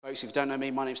Folks, if you don't know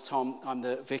me, my name's Tom. I'm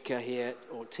the vicar here,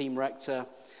 or team rector,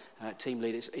 team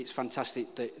leader. It's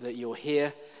fantastic that you're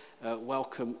here.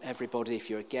 Welcome, everybody. If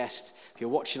you're a guest, if you're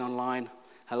watching online,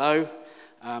 hello.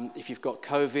 If you've got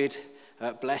COVID,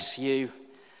 bless you.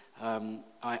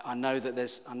 I know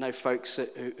that I know folks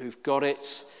who've got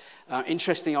it.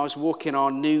 Interesting, I was walking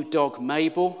our new dog,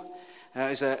 Mabel.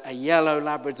 It's a yellow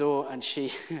Labrador, and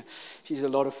she's a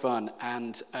lot of fun.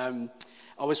 And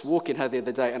I was walking her the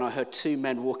other day, and I heard two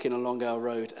men walking along our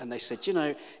road, and they said, you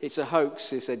know, it's a hoax.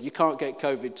 They said, you can't get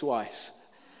COVID twice.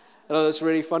 And I was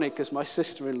really funny because my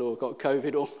sister-in-law got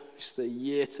COVID almost a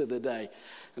year to the day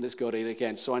and has got it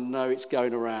again. So I know it's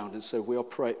going around, and so we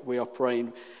are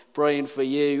praying for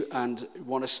you and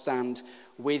want to stand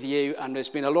with you. And there's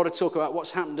been a lot of talk about what's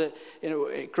happened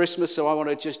at Christmas, so I want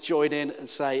to just join in and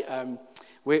say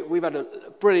we've had a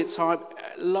brilliant time.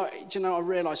 I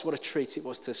realised what a treat it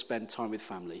was to spend time with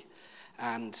family.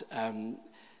 And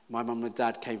my mum and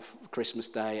dad came for Christmas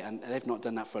Day, and they've not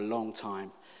done that for a long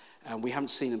time. And we haven't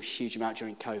seen them a huge amount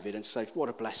during COVID, and so what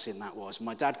a blessing that was.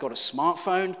 My dad got a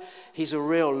smartphone. He's a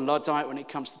real Luddite when it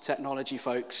comes to technology,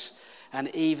 folks. And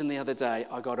even the other day,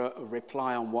 I got a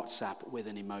reply on WhatsApp with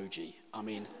an emoji. I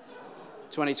mean,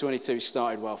 2022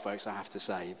 started well, folks, I have to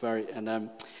say.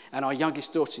 And our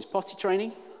youngest daughter is potty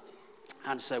training.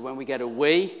 And so when we get a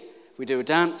wee, we do a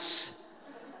dance.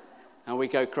 And we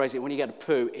go crazy. When you get a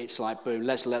poo, it's like, boom,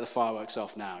 let's let the fireworks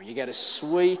off now. You get a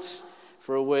sweet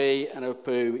for a wee and a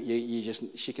poo,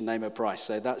 she can name her price.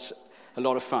 So that's a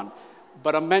lot of fun.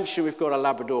 But I mentioned we've got a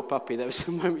Labrador puppy. There was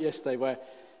a moment yesterday where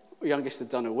the youngest had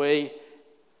done a wee.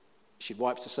 She'd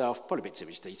wiped herself, probably a bit too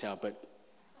much detail, but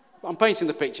I'm painting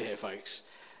the picture here,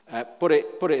 folks. Put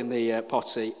it in the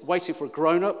potty, waiting for a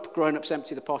grown-up. Grown-ups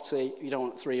empty the potty. You don't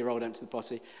want a 3-year-old empty the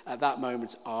potty. At that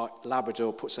moment, our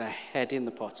Labrador puts her head in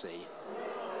the potty.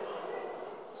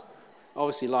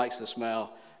 Obviously likes the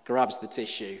smell, grabs the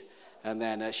tissue, and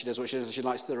then she does what she does. She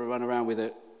likes to run around with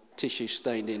a tissue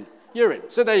stained in urine.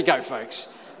 So there you go,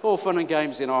 folks. All fun and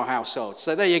games in our household.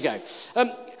 So there you go.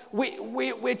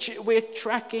 We're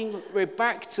tracking. We're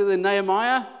back to the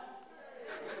Nehemiah.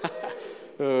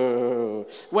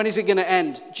 When is it going to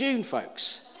end? June,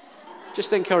 folks.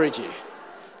 Just encourage you.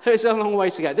 There's a long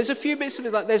way to go. There's a few bits of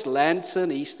it, like there's Lent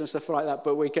and Easter and stuff like that,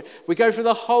 but we go through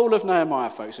the whole of Nehemiah,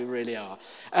 folks. We really are.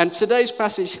 And today's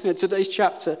passage, today's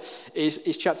chapter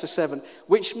is chapter 7,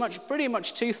 which pretty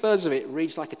much 2/3 of it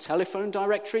reads like a telephone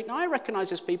directory. Now, I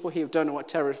recognize there's people here who don't know what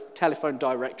telephone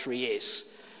directory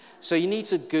is. So you need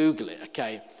to Google it,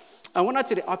 okay? And when I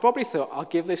did it, I probably thought, I'll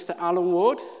give this to Alan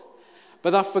Ward.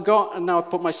 But I forgot, and now I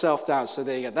put myself down. So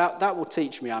there you go. That will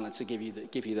teach me, Alan, to give you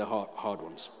the hard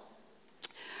ones.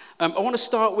 I want to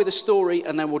start with a story,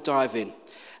 and then we'll dive in.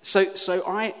 So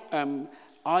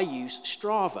I use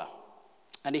Strava.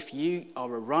 And if you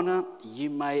are a runner,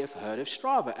 you may have heard of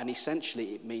Strava. And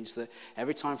essentially, it means that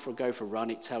every time you go for a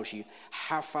run, it tells you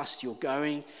how fast you're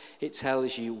going. It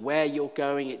tells you where you're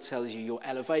going. It tells you your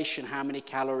elevation, how many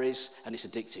calories. And it's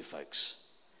addictive, folks.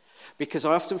 Because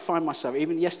I often find myself,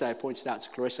 even yesterday I pointed out to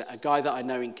Clarissa, a guy that I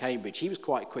know in Cambridge, he was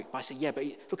quite quick. But I said, yeah, but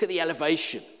look at the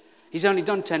elevation. He's only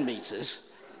done 10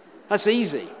 meters. That's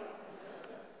easy.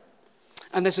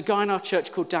 And there's a guy in our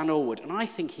church called Dan Allwood, and I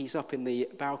think he's up in the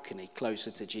balcony closer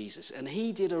to Jesus. And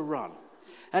he did a run.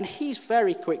 And he's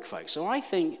very quick, folks. So I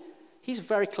think he's a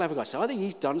very clever guy. So I think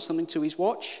he's done something to his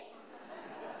watch.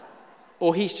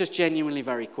 Or he's just genuinely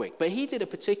very quick. But he did a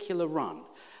particular run.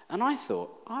 And I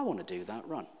thought, I want to do that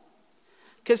run.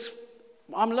 Because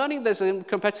I'm learning there's a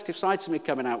competitive side to me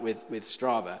coming out with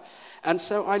Strava. And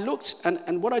so I looked,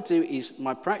 and what I do is,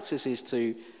 my practice is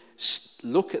to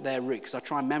look at their route, because I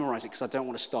try and memorize it, because I don't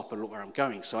want to stop and look where I'm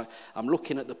going. So I'm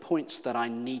looking at the points that I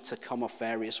need to come off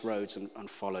various roads and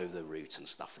follow the route and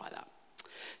stuff like that.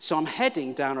 So I'm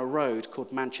heading down a road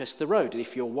called Manchester Road. And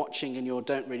if you're watching and you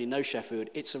don't really know Sheffield,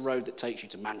 it's a road that takes you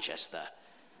to Manchester.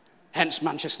 Hence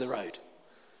Manchester Road.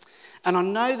 And I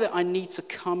know that I need to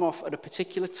come off at a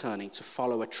particular turning to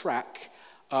follow a track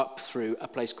up through a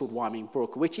place called Wyming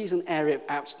Brook, which is an area of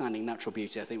outstanding natural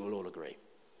beauty, I think we'll all agree.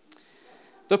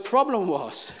 The problem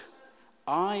was,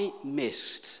 I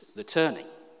missed the turning.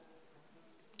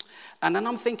 And then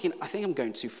I'm thinking, I think I'm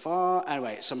going too far.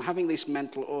 Anyway, so I'm having this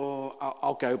mental,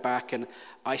 I'll go back, and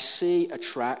I see a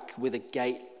track with a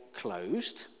gate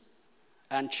closed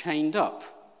and chained up.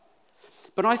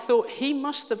 But I thought, he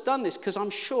must have done this because I'm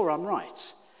sure I'm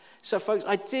right. So, folks,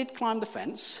 I did climb the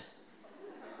fence,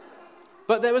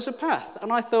 but there was a path.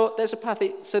 And I thought, there's a path,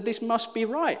 so this must be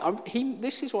right.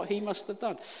 This is what he must have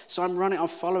done. So I'm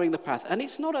following the path. And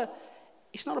it's not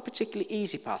it's not a particularly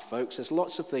easy path, folks. There's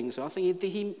lots of things. I think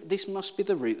this must be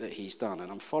the route that he's done. And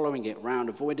I'm following it round,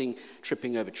 avoiding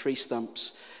tripping over tree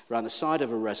stumps, around the side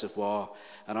of a reservoir.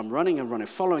 And I'm running and running,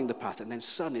 following the path. And then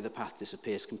suddenly the path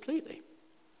disappears completely.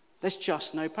 There's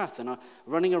just no path. And I'm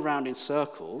running around in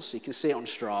circles. You can see it on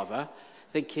Strava,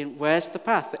 thinking, where's the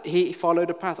path? He followed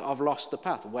a path. I've lost the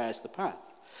path. Where's the path?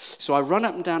 So I run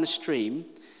up and down a stream,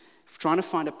 trying to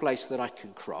find a place that I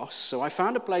can cross. So I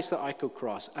found a place that I could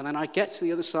cross, and then I get to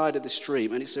the other side of the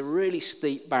stream, and it's a really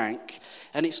steep bank,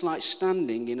 and it's like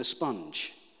standing in a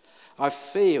sponge. I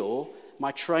feel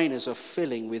my trainers are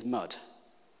filling with mud.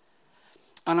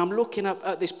 And I'm looking up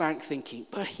at this bank thinking,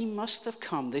 but he must have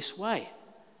come this way.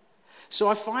 So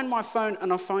I find my phone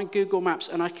and I find Google Maps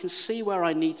and I can see where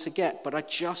I need to get, but I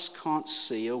just can't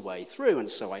see a way through. And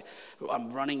so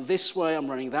I'm running this way, I'm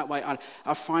running that way.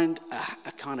 I find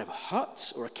a kind of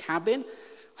hut or a cabin.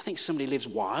 I think somebody lives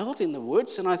wild in the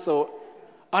woods. And I thought,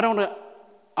 am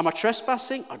I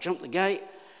trespassing? I'll jump the gate.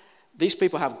 These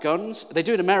people have guns. They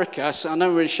do in America, so I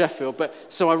know we're in Sheffield. But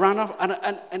so I ran off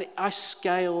and I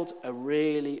scaled a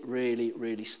really, really,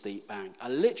 really steep bank. I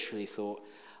literally thought,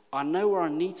 I know where I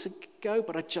need to go,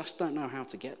 but I just don't know how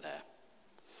to get there.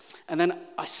 And then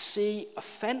I see a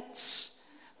fence,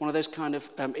 one of those kind of,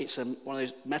 it's one of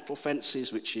those metal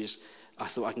fences, which is, I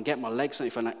thought I can get my legs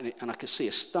on it, and I can see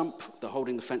a stump that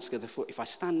holding the fence together. If I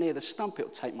stand near the stump,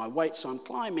 it'll take my weight. So I'm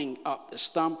climbing up the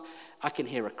stump. I can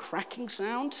hear a cracking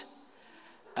sound,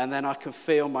 and then I can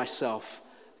feel myself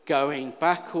going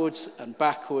backwards,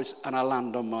 and I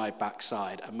land on my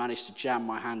backside and manage to jam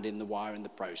my hand in the wire in the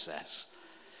process.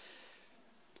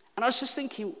 And I was just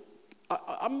thinking,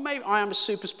 I am a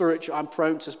super spiritual, I'm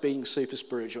prone to being super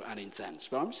spiritual and intense,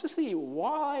 but I'm just thinking,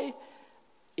 why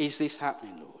is this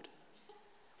happening, Lord?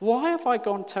 Why have I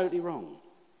gone totally wrong?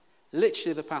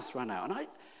 Literally the path ran out. And I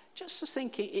just was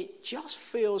thinking, it just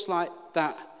feels like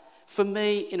that, for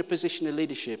me in a position of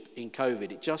leadership in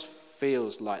COVID, it just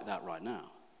feels like that right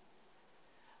now.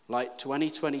 Like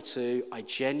 2022, I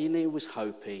genuinely was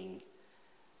hoping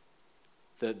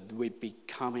that we'd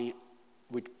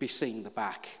be seeing the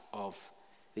back of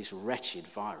this wretched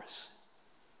virus.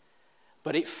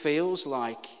 But it feels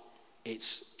like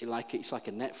it's like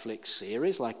a Netflix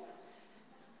series,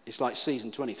 it's like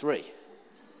season 23.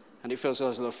 And it feels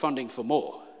like there's funding for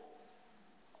more.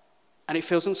 And it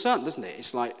feels uncertain, doesn't it?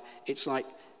 It's like,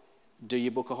 do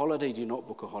you book a holiday, do you not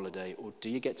book a holiday? Or do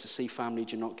you get to see family,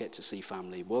 do you not get to see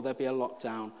family? Will there be a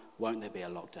lockdown, won't there be a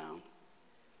lockdown?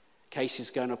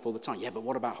 Cases going up all the time. Yeah, but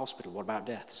what about hospital, what about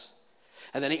deaths?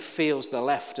 And then it feels the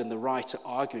left and the right are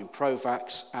arguing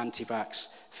pro-vax, anti-vax,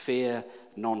 fear,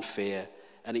 non-fear.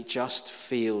 And it just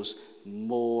feels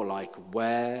more like,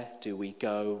 where do we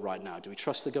go right now? Do we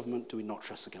trust the government? Do we not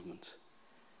trust the government?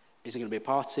 Is it going to be a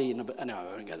party? No, I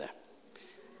won't go there.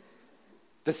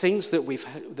 The things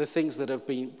that have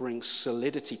bring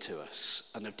solidity to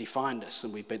us and have defined us,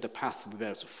 and the path we've been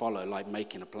able to follow, like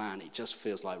making a plan, it just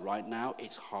feels like right now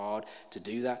it's hard to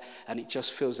do that, and it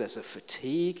just feels there's a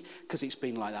fatigue because it's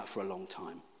been like that for a long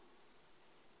time.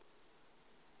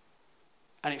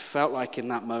 And it felt like in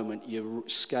that moment you're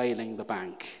scaling the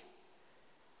bank,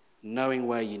 knowing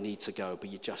where you need to go,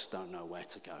 but you just don't know where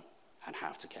to go and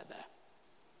how to get there.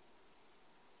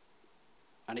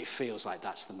 And it feels like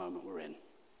that's the moment we're in.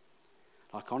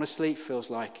 Like, honestly, it feels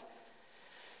like,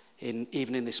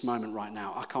 even in this moment right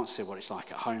now, I can't see what it's like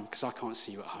at home, because I can't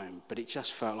see you at home, but it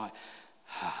just felt like,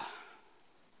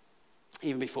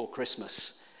 even before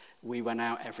Christmas, we went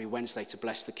out every Wednesday to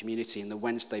bless the community, and the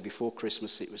Wednesday before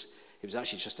Christmas, it was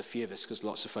actually just a few of us, because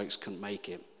lots of folks couldn't make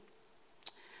it.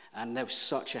 And there was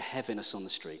such a heaviness on the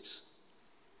streets.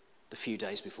 The few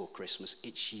days before Christmas,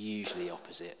 it's usually the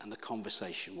opposite, and the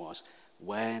conversation was,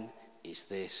 when is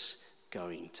this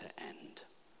going to end?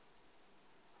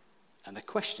 And the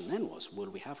question then was, will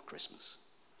we have Christmas?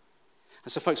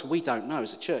 And so, folks, we don't know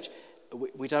as a church.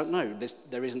 We don't know.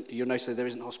 You'll notice that there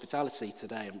isn't hospitality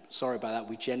today. I'm sorry about that.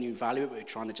 We genuinely value it. We're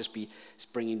trying to just be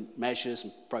bringing measures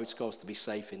and protocols to be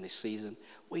safe in this season.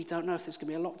 We don't know if there's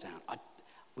going to be a lockdown.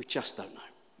 We just don't know.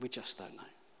 We just don't know.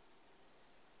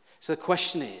 So the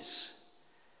question is,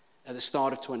 at the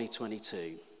start of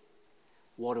 2022,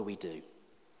 what do we do?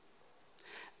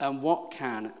 And what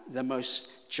can the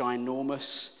most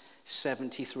ginormous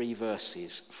 73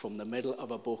 verses from the middle of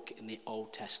a book in the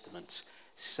Old Testament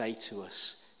say to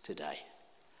us today,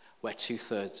 where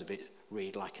 2/3 of it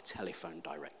read like a telephone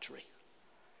directory,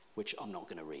 which I'm not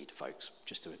going to read, folks,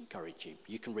 just to encourage you.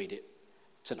 You can read it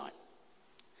tonight.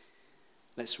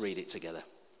 Let's read it together.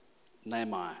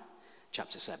 Nehemiah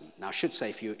chapter 7. Now, I should say,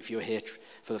 if you're here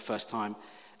for the first time,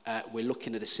 we're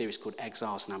looking at a series called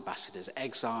Exiles and Ambassadors.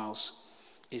 Exiles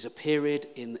is a period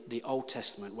in the Old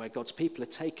Testament where God's people are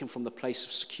taken from the place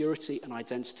of security and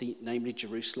identity, namely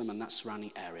Jerusalem and that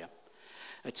surrounding area,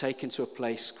 are taken to a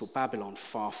place called Babylon,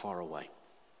 far, far away.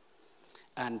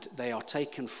 And they are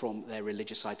taken from their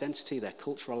religious identity, their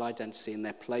cultural identity, and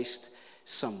they're placed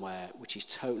somewhere which is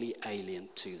totally alien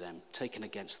to them, taken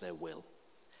against their will.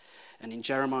 And in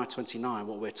Jeremiah 29,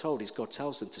 what we're told is God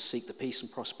tells them to seek the peace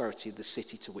and prosperity of the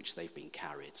city to which they've been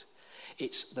carried.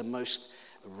 It's the most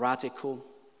radical,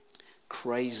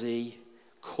 crazy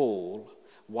call.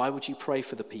 Why would you pray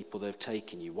for the people that have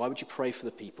taken you? Why would you pray for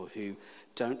the people who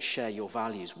don't share your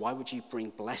values? Why would you bring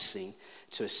blessing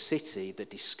to a city that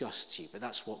disgusts you? But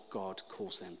that's what God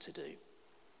calls them to do.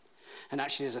 And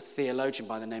actually there's a theologian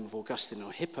by the name of Augustine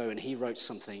or Hippo, and he wrote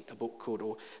a book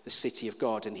called The City of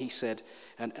God. And he said,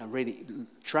 and really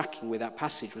tracking with that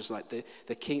passage was like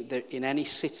in any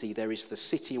city there is the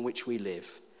city in which we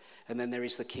live, and then there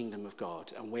is the kingdom of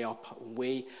God. And we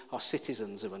are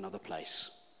citizens of another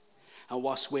place. And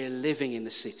whilst we're living in the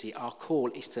city, our call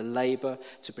is to labor,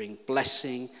 to bring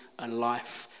blessing and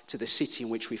life to the city in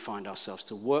which we find ourselves,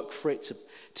 to work for it,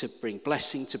 to bring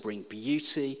blessing, to bring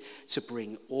beauty, to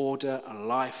bring order and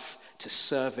life, to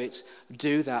serve it.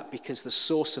 Do that because the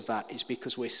source of that is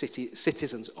because we're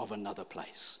citizens of another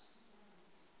place.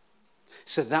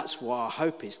 So that's what our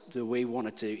hope is that we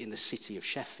want to do in the city of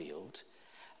Sheffield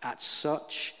at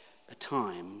such a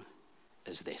time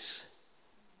as this,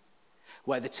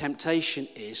 where the temptation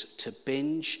is to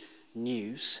binge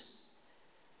news,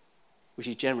 which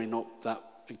is generally not that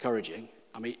encouraging.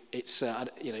 I mean, it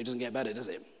doesn't get better, does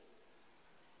it?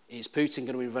 Is Putin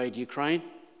going to invade Ukraine?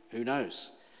 Who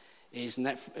knows? Is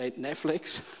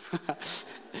Netflix?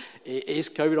 Is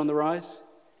COVID on the rise?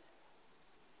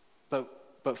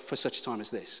 But for such a time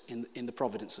as this, in the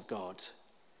providence of God,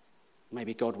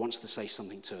 maybe God wants to say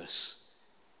something to us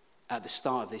at the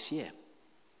start of this year.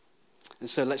 And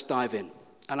so let's dive in.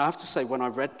 And I have to say, when I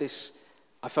read this,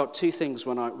 I felt two things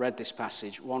when I read this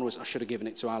passage. One was I should have given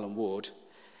it to Alan Ward.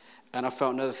 And I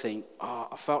felt another thing,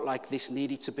 I felt like this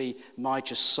needed to be my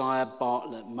Josiah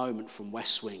Bartlett moment from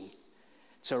West Wing,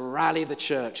 to rally the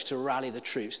church, to rally the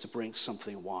troops, to bring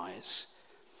something wise.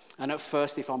 And at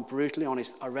first, if I'm brutally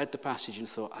honest, I read the passage and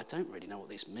thought, I don't really know what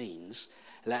this means,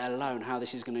 let alone how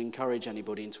this is going to encourage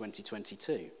anybody in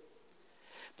 2022.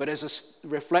 But as I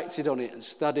reflected on it and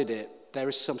studied it, there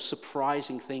are some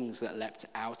surprising things that leapt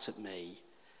out at me,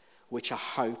 which I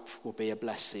hope will be a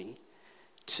blessing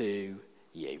to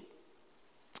you.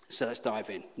 So let's dive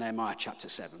in. Nehemiah chapter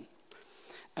 7.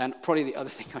 And probably the other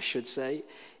thing I should say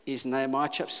is Nehemiah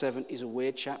chapter 7 is a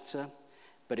weird chapter,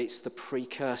 but it's the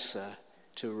precursor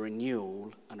to a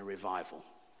renewal and a revival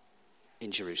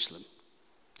in Jerusalem.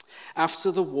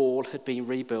 After the wall had been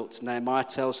rebuilt, Nehemiah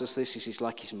tells us this is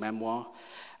like his memoir.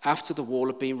 After the wall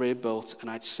had been rebuilt and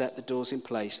I'd set the doors in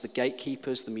place, the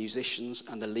gatekeepers, the musicians,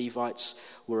 and the Levites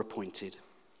were appointed.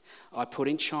 I put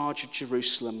in charge of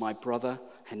Jerusalem my brother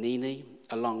Hanani,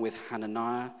 along with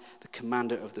Hananiah, the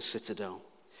commander of the citadel,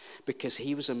 because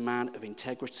he was a man of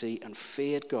integrity and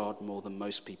feared God more than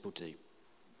most people do.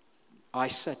 I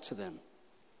said to them,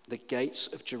 the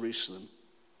gates of Jerusalem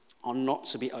are not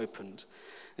to be opened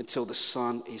until the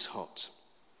sun is hot.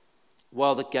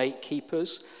 While the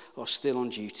gatekeepers are still on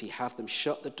duty, have them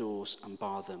shut the doors and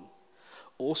bar them.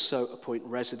 Also appoint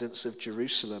residents of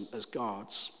Jerusalem as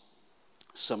guards,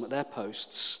 some at their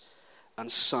posts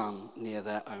and some near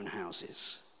their own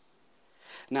houses.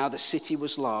 Now the city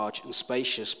was large and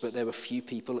spacious, but there were few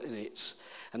people in it,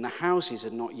 and the houses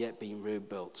had not yet been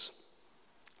rebuilt.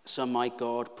 So my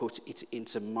God put it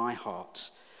into my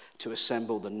heart to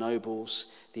assemble the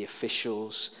nobles, the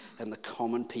officials, and the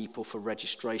common people for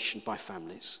registration by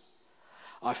families.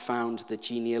 I found the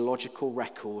genealogical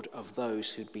record of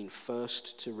those who'd been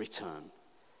first to return.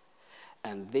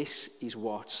 And this is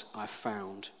what I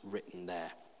found written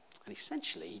there. And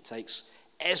essentially, he takes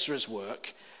Ezra's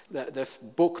work. The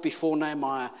book before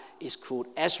Nehemiah is called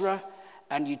Ezra,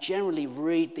 and you generally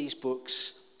read these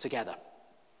books together.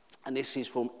 And this is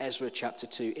from Ezra chapter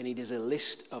 2, and it is a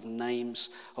list of names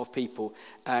of people.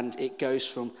 And it goes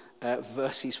from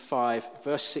verse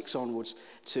 6 onwards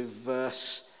to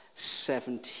verse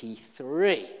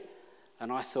 73.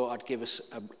 And I thought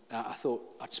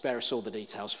I'd spare us all the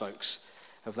details, folks,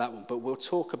 of that one. But we'll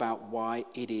talk about why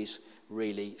it is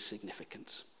really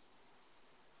significant.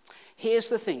 Here's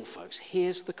the thing, folks.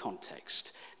 Here's the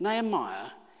context.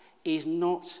 Nehemiah is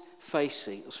not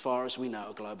facing, as far as we know,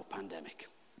 a global pandemic.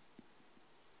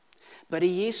 But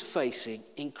he is facing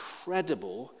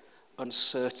incredible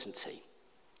uncertainty.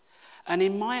 And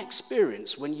in my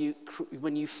experience, when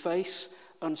you face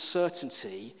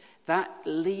uncertainty, that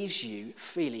leaves you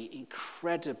feeling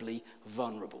incredibly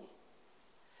vulnerable.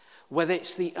 Whether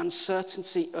it's the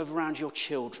uncertainty around your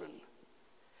children,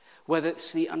 whether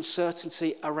it's the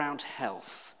uncertainty around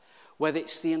health, whether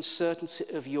it's the uncertainty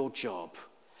of your job,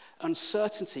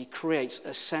 uncertainty creates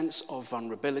a sense of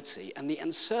vulnerability. And the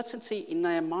uncertainty in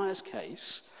Nehemiah's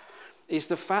case is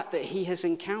the fact that he has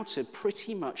encountered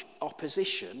pretty much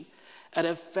opposition at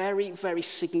a very, very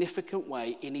significant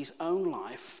way in his own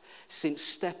life since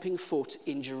stepping foot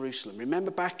in Jerusalem.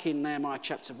 Remember back in Nehemiah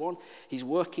chapter 1, he's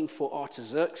working for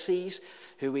Artaxerxes,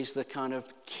 who is the kind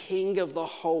of king of the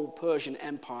whole Persian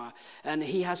Empire, and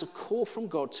he has a call from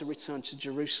God to return to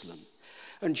Jerusalem.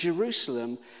 And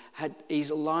Jerusalem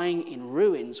is lying in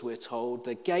ruins, we're told.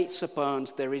 The gates are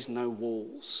burned, there is no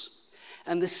walls.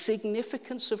 And the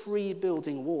significance of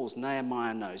rebuilding walls,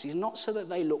 Nehemiah knows, is not so that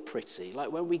they look pretty.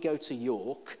 Like when we go to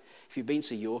York, if you've been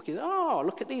to York, you go,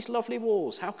 look at these lovely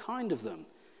walls. How kind of them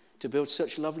to build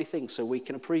such lovely things so we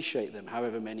can appreciate them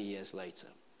however many years later.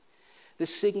 The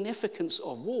significance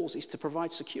of walls is to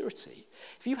provide security.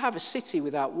 If you have a city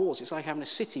without walls, it's like having a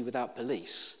city without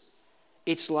police.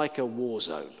 It's like a war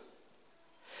zone.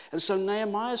 And so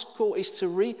Nehemiah's call is to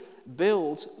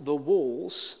rebuild the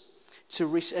walls,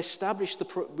 to establish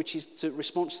which is to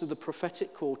response to the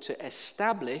prophetic call to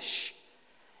establish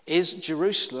is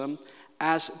Jerusalem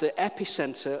as the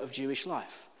epicenter of Jewish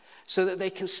life, so that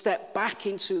they can step back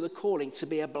into the calling to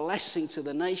be a blessing to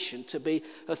the nation, to be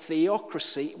a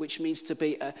theocracy, which means to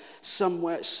be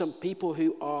some people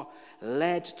who are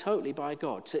led totally by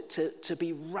God, to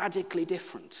be radically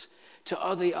different to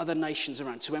other nations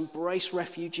around, to embrace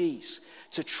refugees,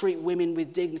 to treat women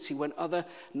with dignity when other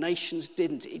nations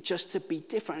didn't. Just to be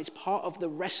different. It's part of the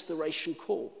restoration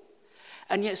call.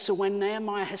 And yet, so when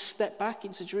Nehemiah has stepped back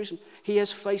into Jerusalem, he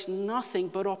has faced nothing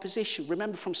but opposition.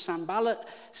 Remember from Sanballat,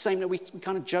 same that we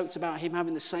kind of joked about him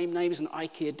having the same name as an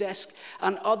IKEA desk,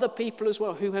 and other people as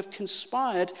well who have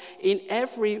conspired in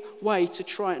every way to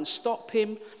try and stop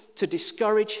him, to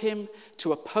discourage him,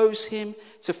 to oppose him,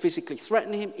 to physically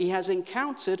threaten him. He has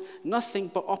encountered nothing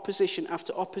but opposition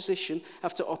after opposition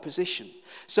after opposition.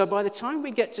 So by the time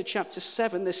we get to chapter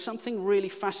 7, there's something really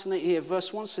fascinating here.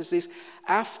 Verse 1 says this: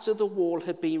 after the wall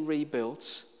had been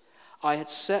rebuilt, I had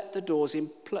set the doors in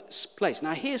place.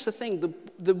 Now here's the thing,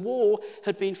 the wall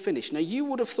had been finished. Now you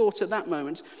would have thought at that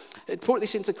moment, put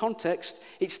this into context,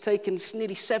 it's taken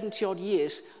nearly 70 odd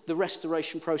years, the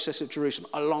restoration process of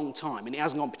Jerusalem, a long time, and it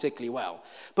hasn't gone particularly well.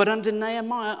 But under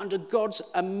Nehemiah, under God's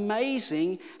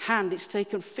amazing hand, it's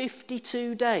taken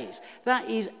 52 days. That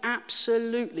is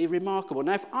absolutely remarkable.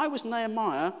 Now if I was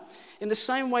Nehemiah, in the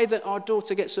same way that our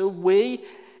daughter gets a wee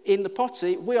in the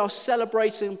potty, we are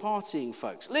celebrating and partying,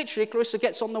 folks. Literally, Clarissa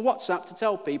gets on the WhatsApp to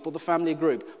tell people, the family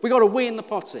group, we got a wee in the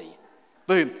potty.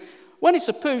 Boom. When it's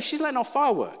a poo, she's letting off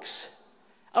fireworks.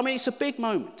 I mean, it's a big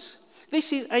moment.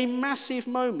 This is a massive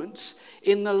moment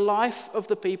in the life of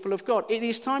the people of God. It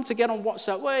is time to get on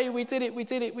WhatsApp. Hey, we did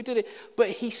it. But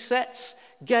he sets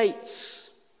gates.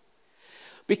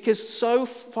 Because so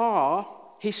far,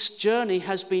 his journey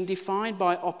has been defined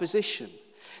by opposition.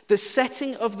 The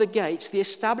setting of the gates, the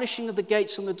establishing of the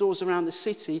gates on the doors around the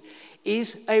city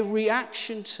is a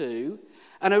reaction to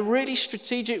and a really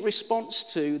strategic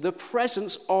response to the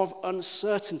presence of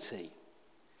uncertainty.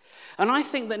 And I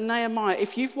think that Nehemiah,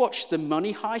 if you've watched The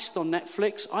Money Heist on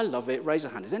Netflix, I love it, raise a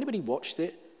hand. Has anybody watched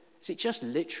it? Is it just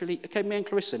literally, okay, me and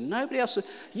Clarissa, nobody else,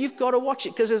 you've got to watch it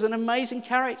because there's an amazing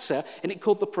character in it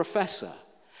called The Professor.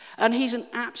 And he's an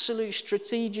absolute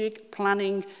strategic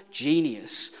planning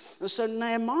genius. And so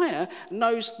Nehemiah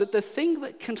knows that the thing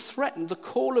that can threaten the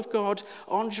call of God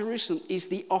on Jerusalem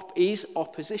is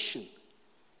opposition,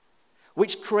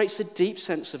 which creates a deep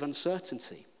sense of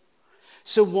uncertainty.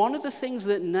 So one of the things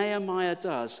that Nehemiah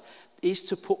does is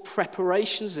to put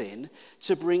preparations in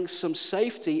to bring some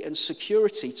safety and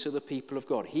security to the people of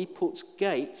God. He puts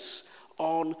gates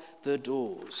on the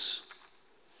doors.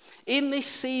 In this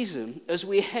season, as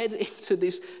we head into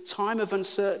this time of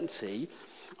uncertainty,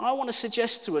 I want to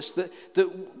suggest to us that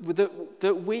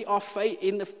we are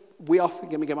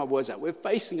let me get my words out. We're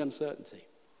facing uncertainty.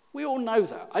 We all know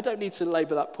that. I don't need to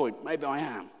labor that point. Maybe I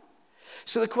am.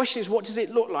 So the question is, what does it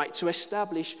look like to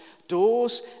establish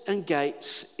doors and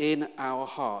gates in our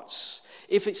hearts?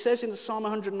 If it says in Psalm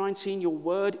 119, your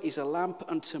word is a lamp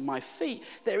unto my feet,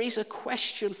 there is a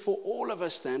question for all of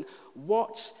us then.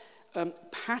 What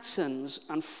patterns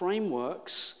and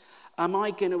frameworks am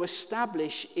I going to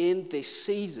establish in this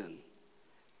season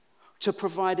to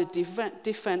provide a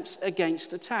defense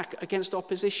against attack, against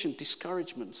opposition,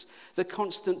 discouragements, the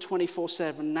constant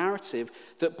 24/7 narrative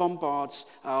that bombards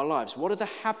our lives? What are the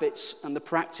habits and the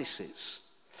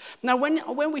practices? Now,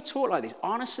 when we talk like this,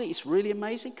 honestly, it's really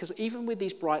amazing because even with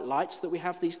these bright lights that we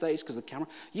have these days because of the camera,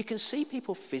 you can see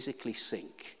people physically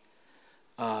sink.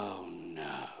 Oh,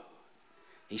 no.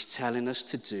 He's telling us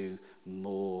to do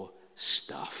more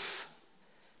stuff.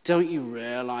 Don't you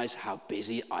realize how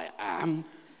busy I am?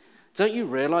 Don't you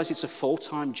realize it's a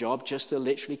full-time job just to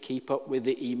literally keep up with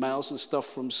the emails and stuff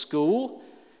from school?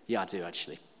 Yeah, I do,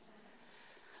 actually.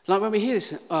 Like when we hear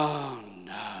this, oh,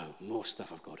 no, more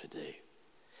stuff I've got to do.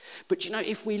 But you know,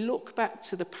 if we look back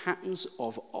to the patterns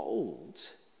of old,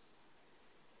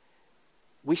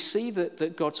 we see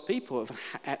that God's people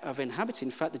have inhabited,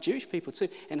 in fact the Jewish people too,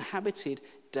 inhabited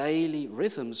daily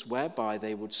rhythms whereby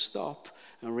they would stop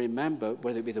and remember,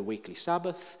 whether it be the weekly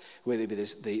Sabbath, whether it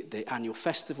be the annual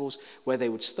festivals, where they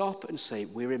would stop and say,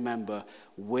 we remember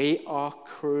we are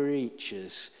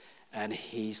creatures and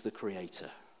he's the creator.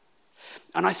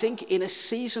 And I think in a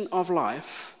season of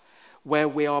life where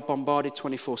we are bombarded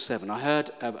 24/7. I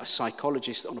heard a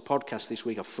psychologist on a podcast this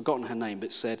week, I've forgotten her name,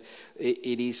 but said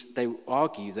they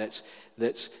argue that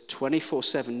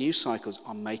 24/7 news cycles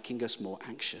are making us more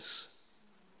anxious.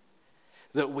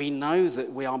 That we know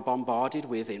that we are bombarded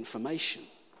with information.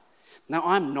 Now,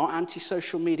 I'm not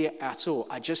anti-social media at all.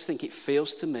 I just think it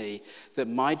feels to me that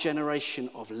my generation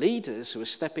of leaders who are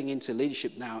stepping into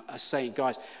leadership now are saying,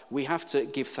 guys, we have to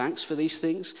give thanks for these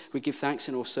things. We give thanks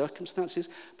in all circumstances,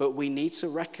 but we need to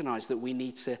recognize that we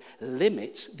need to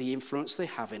limit the influence they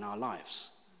have in our lives.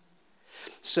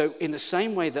 So in the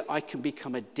same way that I can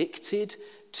become addicted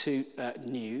to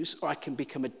news, or I can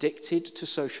become addicted to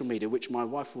social media, which my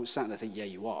wife will stand there and think, yeah,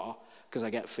 you are, because I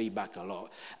get feedback a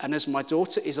lot. And as my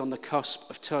daughter is on the cusp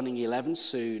of turning 11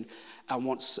 soon and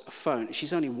wants a phone,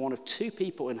 she's only one of 2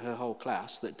 people in her whole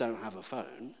class that don't have a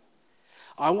phone.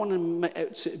 I want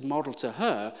to model to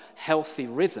her healthy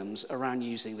rhythms around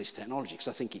using this technology, because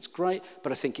I think it's great,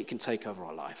 but I think it can take over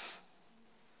our life.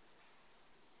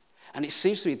 And it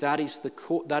seems to me that is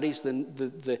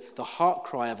the heart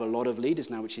cry of a lot of leaders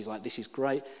now, which is like, this is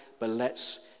great, but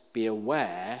let's be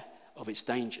aware of its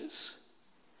dangers.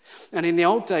 And in the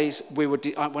old days,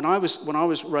 when I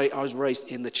was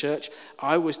raised in the church,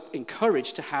 I was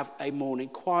encouraged to have a morning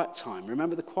quiet time.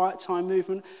 Remember the quiet time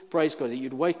movement? Praise God, that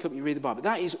you'd wake up, you read the Bible.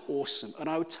 That is awesome, and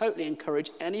I would totally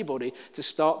encourage anybody to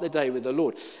start the day with the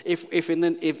Lord. If in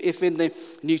the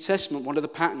New Testament one of the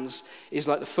patterns is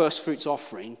like the first fruits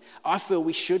offering, I feel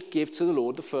we should give to the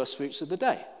Lord the first fruits of the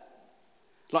day.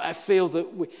 Like I feel that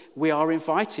we are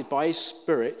invited by His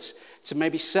Spirit to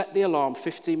maybe set the alarm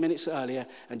 15 minutes earlier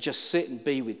and just sit and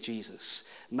be with Jesus.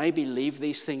 Maybe leave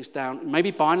these things down. Maybe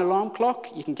buy an alarm clock.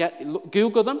 You can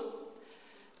Google them.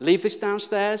 Leave this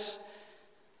downstairs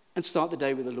and start the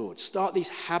day with the Lord. Start these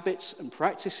habits and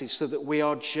practices so that we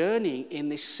are journeying in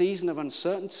this season of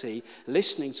uncertainty,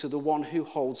 listening to the one who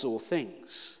holds all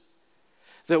things.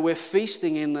 That we're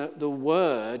feasting in the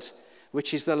Word,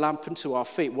 which is the lamp unto our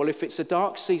feet. Well, if it's a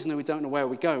dark season and we don't know where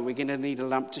we're going, we're going to need a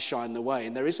lamp to shine the way.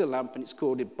 And there is a lamp, and it's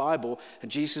called the Bible,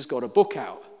 and Jesus has got a book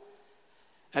out.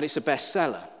 And it's a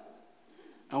bestseller.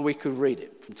 And we could read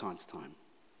it from time to time.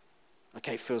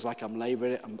 Okay, it feels like I'm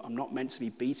laboring it. I'm not meant to be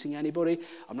beating anybody.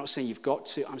 I'm not saying you've got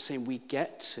to. I'm saying we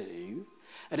get to.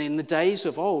 And in the days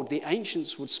of old, the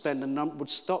ancients would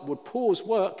would pause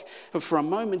work for a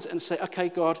moment and say, okay,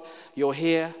 God, you're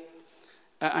here.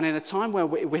 And in a time where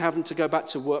we're having to go back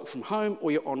to work from home, or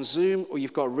you're on Zoom, or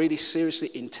you've got a really seriously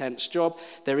intense job,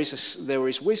 there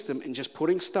is wisdom in just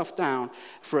putting stuff down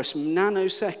for a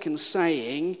nanosecond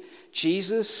saying,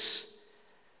 Jesus,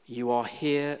 you are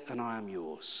here and I am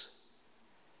yours.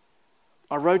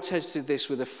 I road tested this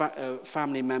with a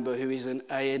family member who is an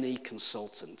A&E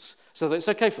consultant. So it's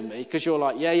okay for me, because you're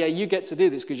like, yeah, you get to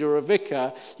do this because you're a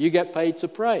vicar, you get paid to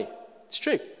pray. It's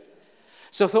true.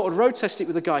 So I thought I'd road test it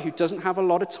with a guy who doesn't have a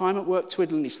lot of time at work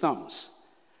twiddling his thumbs.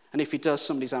 And if he does,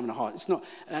 somebody's having a heart. It's not.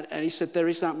 And he said there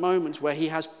is that moment where he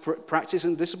has practice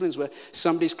and disciplines where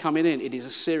somebody's coming in. It is a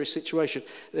serious situation.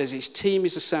 His team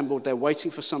is assembled. They're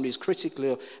waiting for somebody who's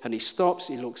critically ill. And he stops,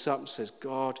 he looks up and says,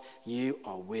 God, you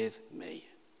are with me.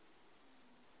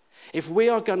 If we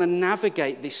are going to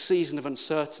navigate this season of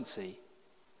uncertainty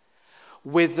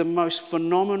with the most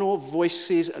phenomenal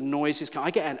voices and noises.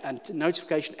 I get a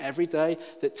notification every day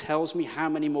that tells me how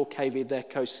many more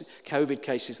COVID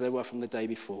cases there were from the day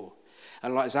before.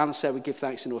 And like as Alan said, we give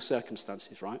thanks in all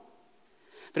circumstances, right?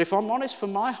 But if I'm honest, for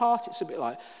my heart, it's a bit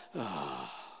like,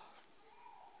 oh.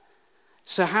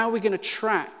 So how are we going to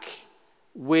track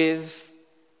with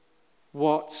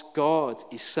what God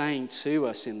is saying to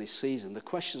us in this season? The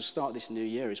question to start this new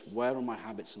year is, where are my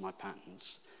habits and my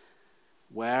patterns?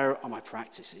 Where are my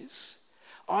practices?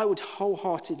 I would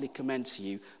wholeheartedly commend to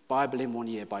you Bible in 1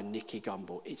 Year by Nicky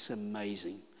Gumbel. It's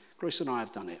amazing. Chris and I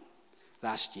have done it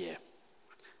last year.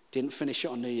 Didn't finish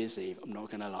it on New Year's Eve, I'm not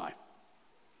going to lie.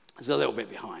 It's a little bit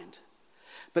behind.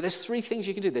 But there's 3 things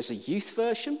you can do. There's a youth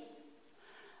version.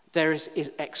 There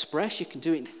is Express. You can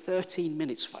do it in 13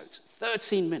 minutes, folks.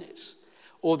 13 minutes.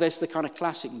 Or there's the kind of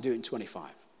classic, you can do it in 25.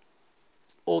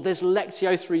 Or there's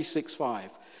Lectio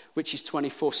 365, which is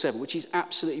 24/7, which is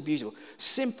absolutely beautiful.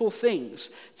 Simple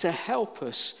things to help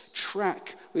us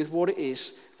track with what it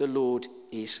is the Lord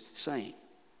is saying.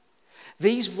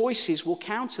 These voices will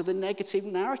counter the negative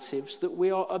narratives that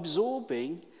we are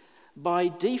absorbing by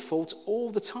default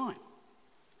all the time.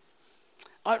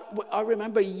 I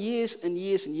remember years and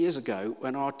years and years ago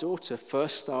when our daughter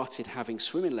first started having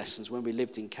swimming lessons when we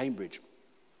lived in Cambridge.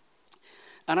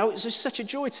 And it was just such a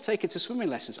joy to take her to swimming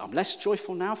lessons. I'm less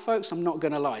joyful now, folks. I'm not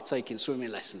going to lie, taking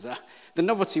swimming lessons. The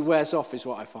novelty wears off is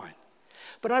what I find.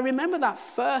 But I remember that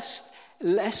first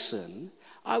lesson,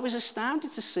 I was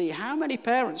astounded to see how many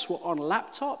parents were on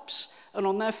laptops and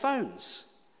on their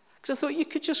phones. Because I thought you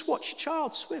could just watch your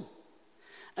child swim.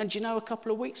 And do you know, a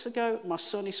couple of weeks ago, my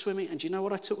son is swimming, and do you know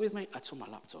what I took with me? I took my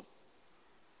laptop.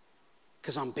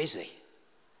 Because I'm busy.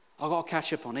 I've got to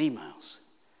catch up on emails.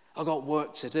 I've got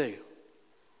work to do.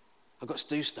 I've got to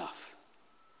do stuff.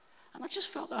 And I just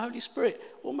felt the Holy Spirit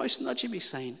almost nudging me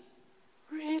saying,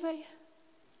 really?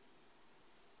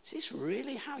 Is this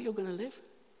really how you're going to live?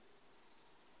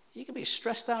 You're going to be as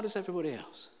stressed out as everybody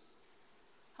else.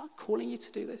 I'm calling you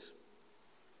to do this.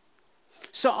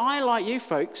 So I, like you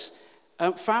folks,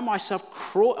 found myself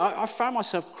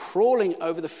crawling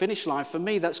over the finish line. For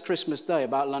me, that's Christmas Day,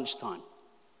 about lunchtime.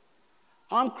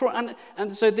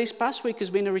 And so this past week has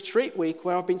been a retreat week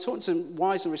where I've been talking to some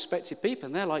wise and respected people,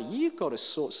 and they're like, you've got to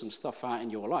sort some stuff out in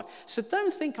your life. So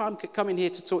don't think I'm coming here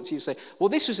to talk to you and say, well,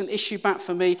 this was an issue back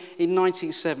for me in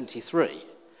 1973.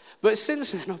 But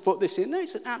since then, I've put this in. No,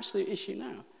 it's an absolute issue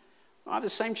now. I have the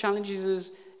same challenges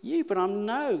as you, but I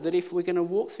know that if we're going to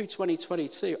walk through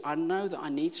 2022, I know that I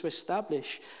need to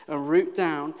establish and root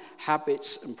down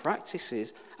habits and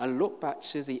practices and look back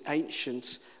to the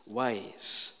ancient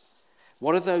ways.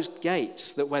 What are those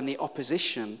gates that when the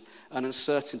opposition and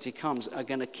uncertainty comes are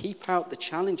going to keep out the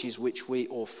challenges which we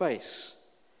all face?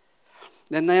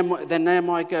 Then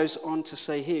Nehemiah goes on to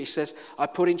say here, he says, I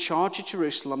put in charge of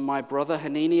Jerusalem my brother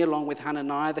Hanani along with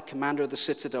Hananiah, the commander of the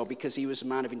citadel, because he was a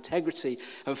man of integrity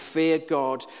and feared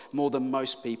God more than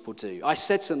most people do. I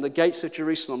said to them, the gates of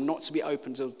Jerusalem not to be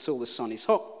opened until the sun is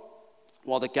hot,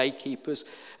 while the gatekeepers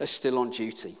are still on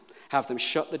duty. Have them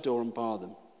shut the door and bar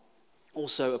them.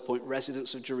 Also appoint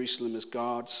residents of Jerusalem as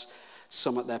guards,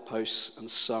 some at their posts and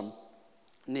some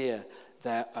near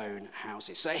their own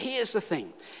houses. So here's the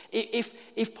thing.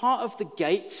 If part of the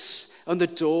gates and the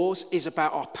doors is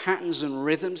about our patterns and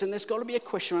rhythms, then there's got to be a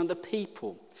question around the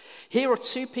people. Here are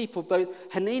 2 people,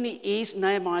 both Hanani is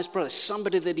Nehemiah's brother,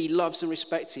 somebody that he loves and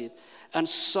respected, and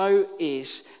so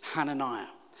is Hananiah.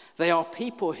 They are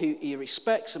people who he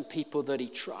respects and people that he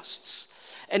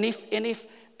trusts. And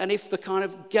if the kind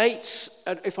of gates,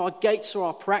 if our gates are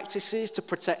our practices to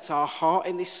protect our heart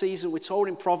in this season, we're told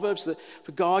in Proverbs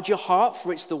that guard your heart,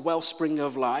 for it's the wellspring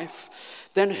of life,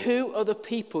 then who are the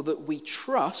people that we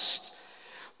trust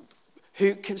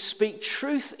who can speak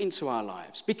truth into our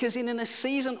lives? Because in a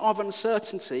season of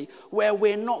uncertainty where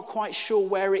we're not quite sure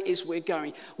where it is we're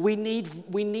going, we need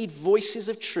voices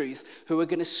of truth who are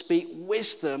going to speak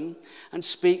wisdom and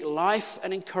speak life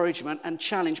and encouragement and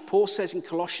challenge. Paul says in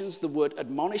Colossians, the word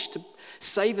admonish, to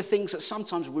say the things that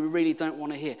sometimes we really don't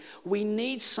want to hear. We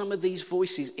need some of these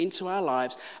voices into our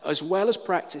lives as well as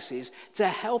practices to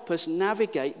help us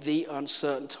navigate the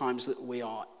uncertain times that we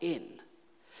are in.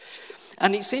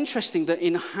 And it's interesting that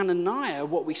in Hananiah,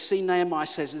 what we see Nehemiah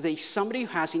says is that he's somebody who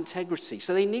has integrity.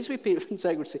 So there needs to be people of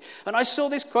integrity. And I saw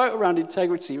this quote around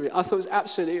integrity. I thought it was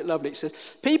absolutely lovely. It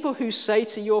says, people who say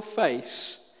to your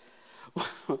face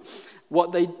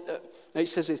what they... it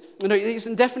says this. No, it's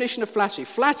the definition of flattery.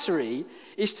 Flattery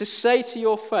is to say to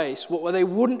your face what they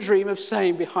wouldn't dream of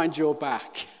saying behind your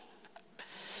back.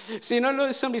 So, you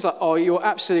know, somebody's like, oh, you're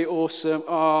absolutely awesome.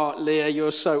 Oh, Leah,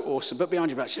 you're so awesome. But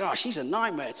behind your back, oh, she's a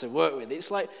nightmare to work with. It's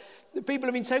like the people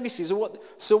of integrity.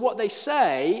 So what they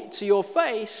say to your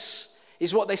face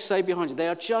is what they say behind you. They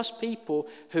are just people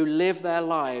who live their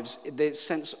lives in the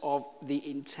sense of the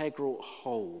integral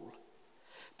whole.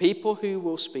 People who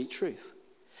will speak truth.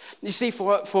 You see,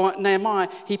 for Nehemiah,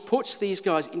 he puts these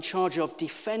guys in charge of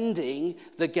defending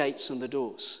the gates and the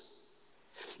doors.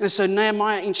 And so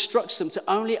Nehemiah instructs them to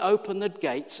only open the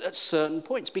gates at certain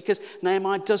points because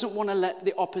Nehemiah doesn't want to let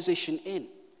the opposition in.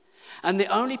 And the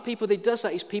only people that does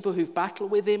that is people who've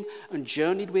battled with him and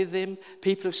journeyed with him,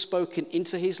 people who've spoken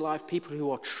into his life, people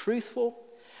who are truthful.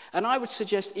 And I would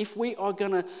suggest if we are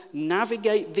going to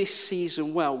navigate this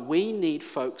season well, we need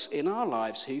folks in our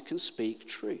lives who can speak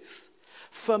truth.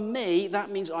 For me, that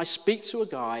means I speak to a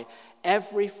guy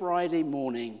every Friday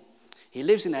morning. He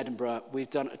lives in Edinburgh. We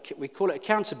call it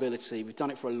accountability. We've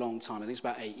done it for a long time. I think it's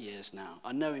about 8 years now.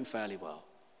 I know him fairly well.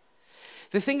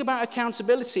 The thing about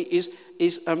accountability is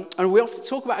and we often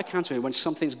talk about accountability when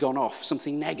something's gone off,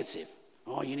 something negative.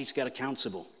 Oh, you need to get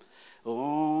accountable.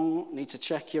 Oh, need to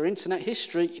check your internet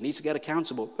history. You need to get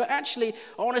accountable. But actually,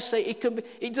 I want to say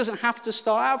it doesn't have to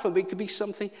start out from it. It could be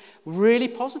something really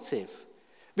positive.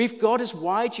 If God has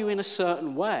wired you in a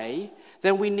certain way,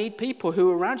 then we need people who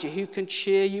are around you who can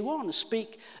cheer you on,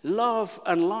 speak love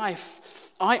and life.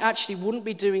 I actually wouldn't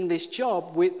be doing this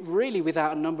job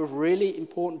without a number of really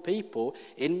important people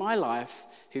in my life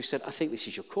who said, I think this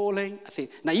is your calling.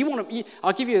 Now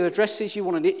I'll give you the addresses. You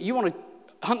want to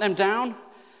hunt them down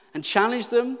and challenge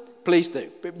them? Please do.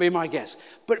 Be my guest.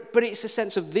 But it's a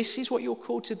sense of this is what you're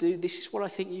called to do. This is what I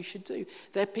think you should do.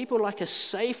 There are people like a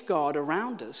safeguard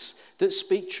around us that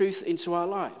speak truth into our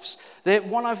lives.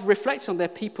 One I've reflected on, they're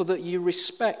people that you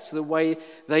respect the way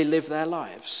they live their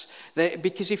lives.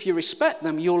 Because if you respect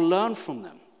them, you'll learn from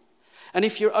them. And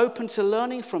if you're open to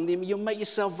learning from them, you'll make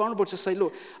yourself vulnerable to say,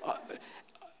 look,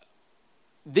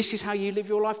 this is how you live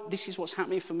your life. This is what's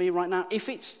happening for me right now. If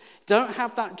don't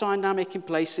have that dynamic in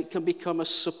place, it can become a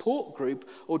support group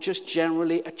or just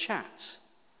generally a chat.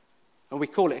 And we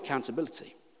call it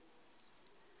accountability.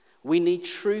 We need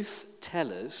truth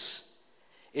tellers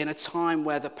in a time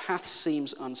where the path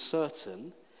seems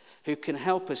uncertain, who can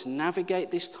help us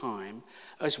navigate this time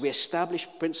as we establish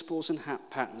principles and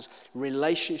patterns,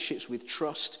 relationships with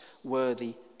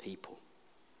trustworthy people.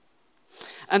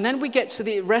 And then we get to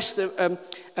the rest of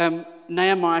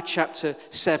Nehemiah chapter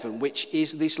 7, which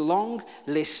is this long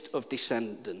list of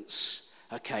descendants.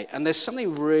 Okay, and there's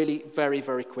something really very,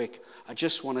 very quick I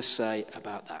just want to say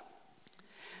about that.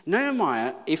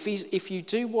 Nehemiah, if you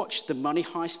do watch The Money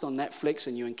Heist on Netflix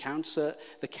and you encounter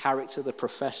the character, the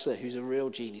professor, who's a real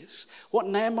genius, what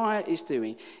Nehemiah is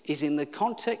doing is in the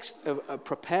context of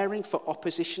preparing for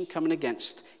opposition coming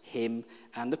against him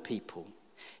and the people.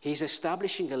 He's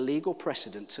establishing a legal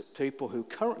precedent to people who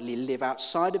currently live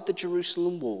outside of the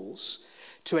Jerusalem walls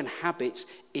to inhabit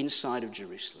inside of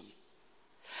Jerusalem.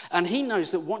 And he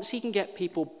knows that once he can get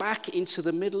people back into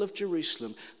the middle of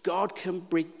Jerusalem, God can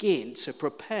begin to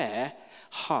prepare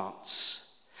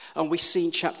hearts. And we see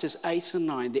in chapters 8 and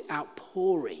 9 the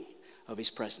outpouring of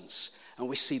his presence. And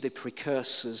we see the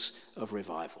precursors of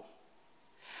revival.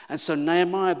 And so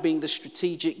Nehemiah, being the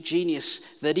strategic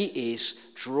genius that he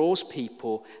is, draws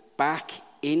people back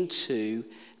into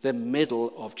the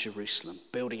middle of Jerusalem,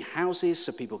 building houses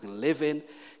so people can live in,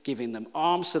 giving them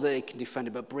arms so that they can defend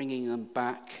it, but bringing them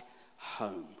back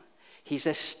home. He's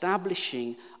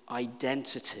establishing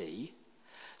identity.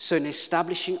 So in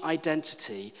establishing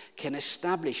identity, can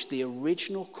establish the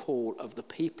original call of the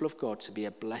people of God to be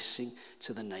a blessing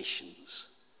to the nations.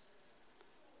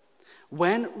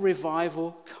 When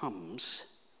revival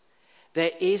comes,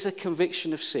 there is a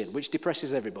conviction of sin, which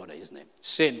depresses everybody, isn't it?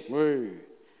 Sin, woo.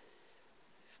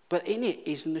 But in it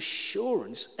is an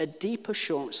assurance, a deep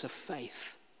assurance of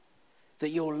faith that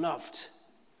you're loved,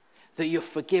 that you're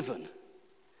forgiven,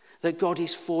 that God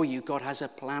is for you, God has a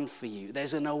plan for you.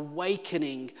 There's an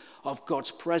awakening of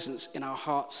God's presence in our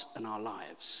hearts and our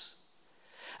lives.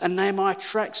 And Nehemiah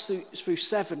tracks through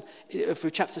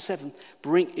chapter 7,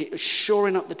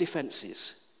 shoring up the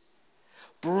defenses,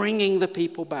 bringing the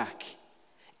people back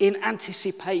in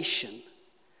anticipation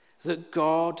that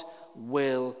God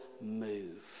will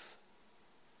move.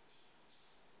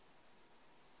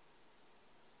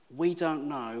 We don't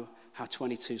know how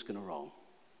 22 is going to roll.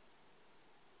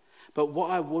 But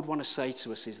what I would want to say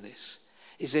to us is this,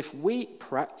 is if we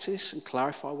practice and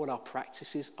clarify what our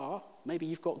practices are, maybe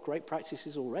you've got great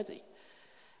practices already.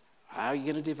 How are you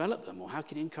going to develop them? Or how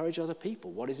can you encourage other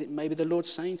people? What is it maybe the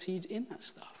Lord's saying to you in that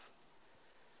stuff?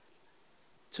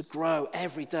 To grow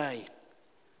every day.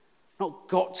 Not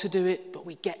got to do it, but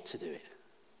we get to do it.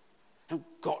 And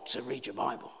got to read your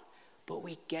Bible. But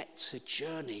we get to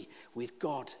journey with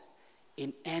God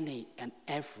in any and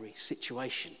every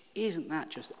situation. Isn't that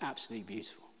just absolutely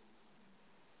beautiful?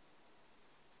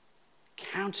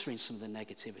 Countering some of the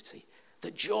negativity.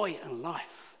 The joy and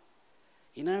life.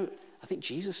 You know, I think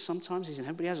Jesus sometimes is in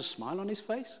heaven, but he has a smile on his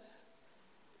face.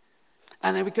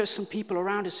 And then we've got some people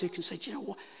around us who can say, do you know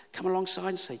what? Come alongside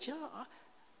and say, do you know,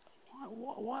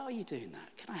 why are you doing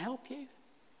that? Can I help you? And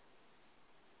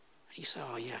you say,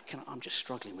 oh yeah, I'm just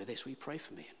struggling with this. Will you pray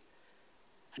for me?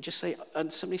 And just say,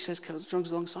 and somebody says,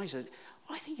 comes alongside, says,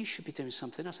 I think you should be doing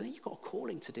something else. I think you've got a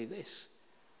calling to do this.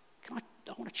 I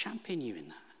want to champion you in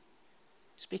that.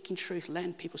 Speaking truth,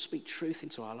 letting people speak truth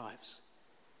into our lives.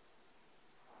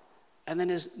 And then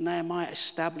as Nehemiah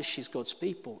establishes God's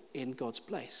people in God's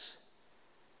place,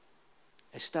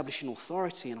 establishing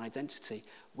authority and identity,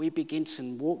 we begin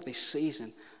to walk this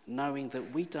season knowing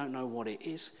that we don't know what it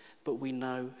is, but we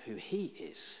know who he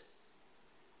is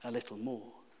a little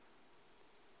more.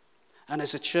 And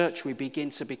as a church, we begin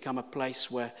to become a place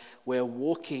where we're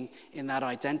walking in that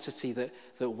identity that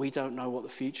we don't know what the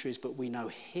future is, but we know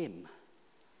him.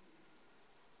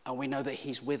 And we know that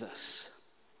he's with us.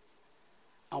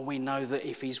 And we know that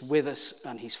if he's with us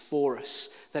and he's for us,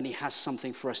 then he has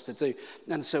something for us to do.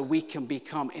 And so we can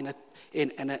become in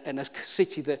a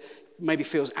city that maybe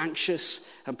feels anxious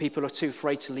and people are too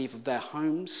afraid to leave their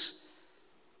homes.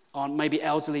 Or maybe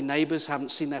elderly neighbours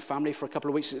haven't seen their family for a couple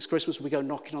of weeks since Christmas. We go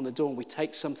knocking on the door and we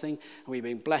take something and we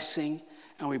bring blessing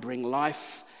and we bring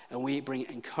life and we bring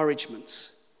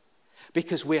encouragement.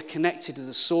 Because we're connected to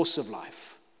the source of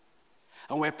life.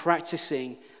 And we're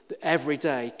practicing every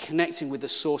day, connecting with the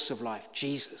source of life,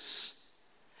 Jesus.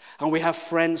 And we have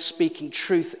friends speaking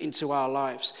truth into our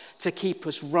lives to keep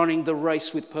us running the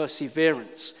race with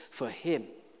perseverance for him.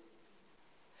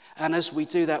 And as we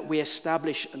do that, we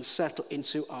establish and settle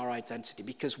into our identity.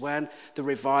 Because when the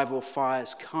revival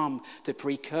fires come, the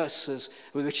precursors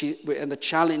and the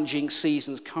challenging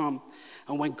seasons come,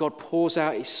 and when God pours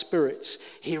out his Spirit,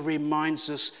 he reminds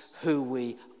us who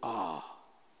we are.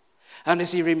 And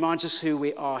as he reminds us who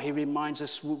we are, he reminds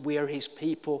us we are his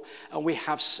people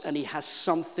and he has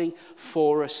something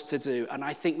for us to do. And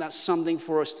I think that something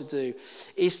for us to do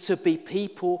is to be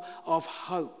people of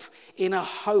hope in a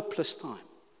hopeless time.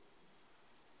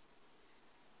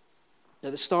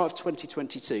 At the start of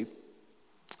 2022,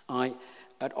 I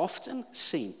had often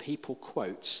seen people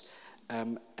quote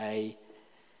a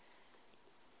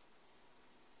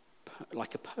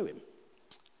poem.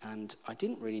 And I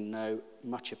didn't really know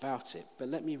much about it, but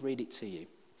let me read it to you.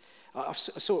 I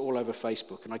saw it all over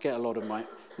Facebook, and I get a lot of my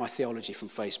theology from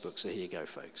Facebook, so here you go,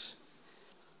 folks.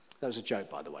 That was a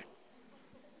joke, by the way.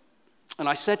 And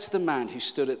I said to the man who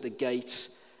stood at the gate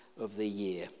of the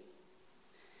year,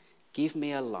 give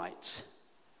me a light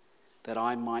that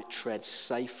I might tread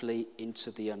safely into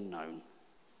the unknown.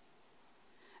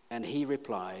 And he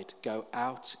replied, go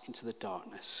out into the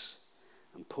darkness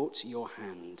and put your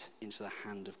hand into the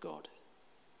hand of God.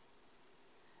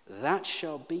 That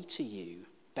shall be to you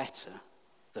better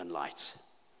than light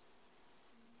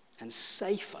and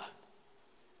safer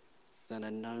than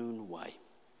a known way.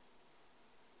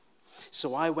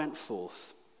 So I went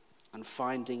forth and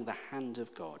finding the hand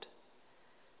of God,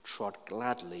 trod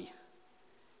gladly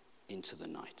into the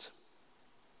night.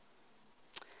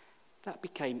 That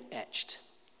became etched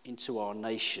into our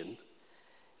nation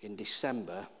in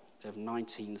December of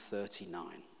 1939,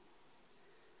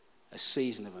 a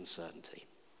season of uncertainty,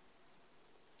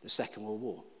 the Second World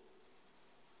War.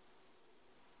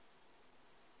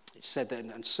 It's said that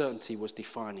uncertainty was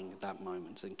defining that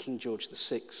moment, and King George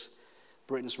VI,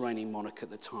 Britain's reigning monarch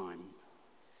at the time,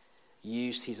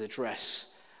 used his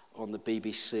address on the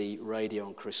BBC radio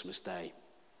on Christmas Day.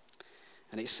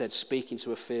 And it said, speaking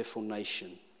to a fearful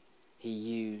nation,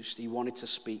 he wanted to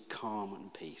speak calm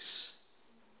and peace.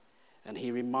 And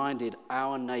he reminded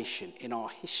our nation in our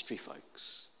history,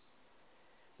 folks,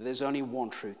 that there's only one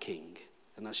true king,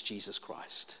 and that's Jesus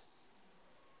Christ.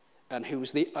 And who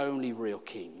was the only real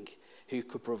king who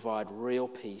could provide real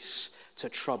peace to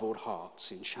troubled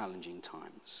hearts in challenging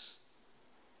times.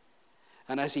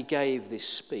 And as he gave this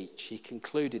speech, he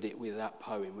concluded it with that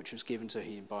poem, which was given to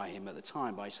him by him at the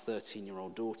time by his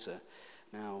 13-year-old daughter,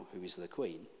 now who is the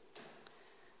Queen.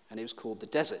 And it was called The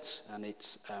Desert, and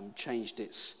it changed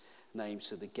its name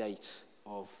to The Gate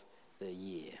of the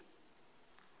Year.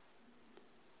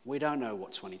 We don't know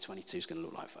what 2022 is going to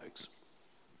look like, folks.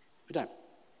 We don't.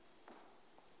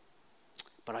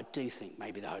 But I do think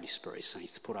maybe the Holy Spirit is saying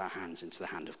to put our hands into the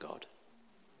hand of God.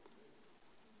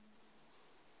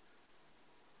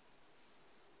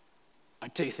 I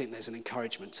do think there's an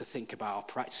encouragement to think about our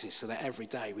practices so that every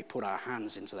day we put our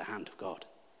hands into the hand of God.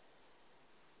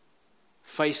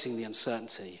 Facing the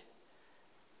uncertainty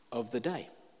of the day,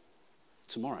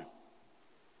 tomorrow.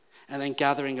 And then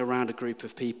gathering around a group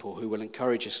of people who will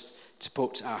encourage us to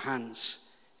put our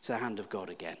hands to the hand of God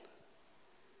again.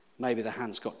 Maybe the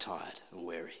hands got tired and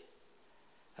weary.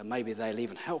 And maybe they'll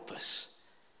even help us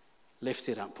lift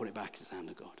it up, put it back into the hand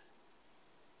of God.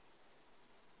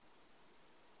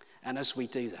 And as we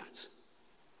do that,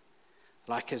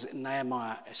 like as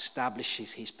Nehemiah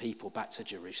establishes his people back to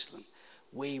Jerusalem,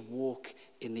 We walk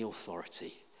in the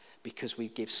authority because we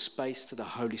give space to the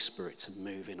Holy Spirit to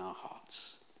move in our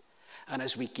hearts. And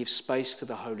as we give space to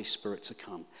the Holy Spirit to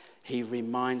come, he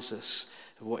reminds us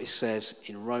of what he says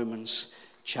in Romans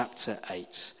chapter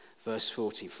 8, verse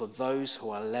 40. For those who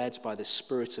are led by the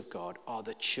Spirit of God are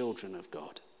the children of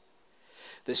God.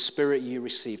 The Spirit you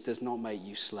receive does not make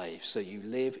you slaves, so you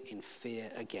live in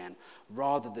fear again.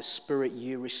 Rather, the Spirit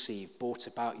you receive brought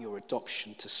about your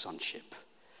adoption to sonship.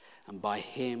 And by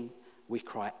him we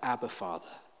cry, Abba, Father.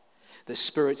 The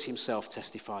Spirit himself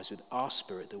testifies with our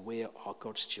spirit that we are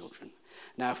God's children.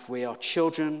 Now, if we are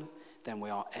children, then we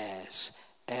are heirs,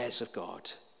 heirs of God,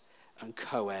 and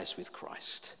co-heirs with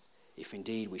Christ, if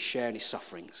indeed we share in his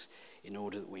sufferings, in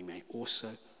order that we may also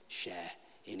share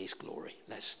in his glory.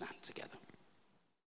 Let's stand together.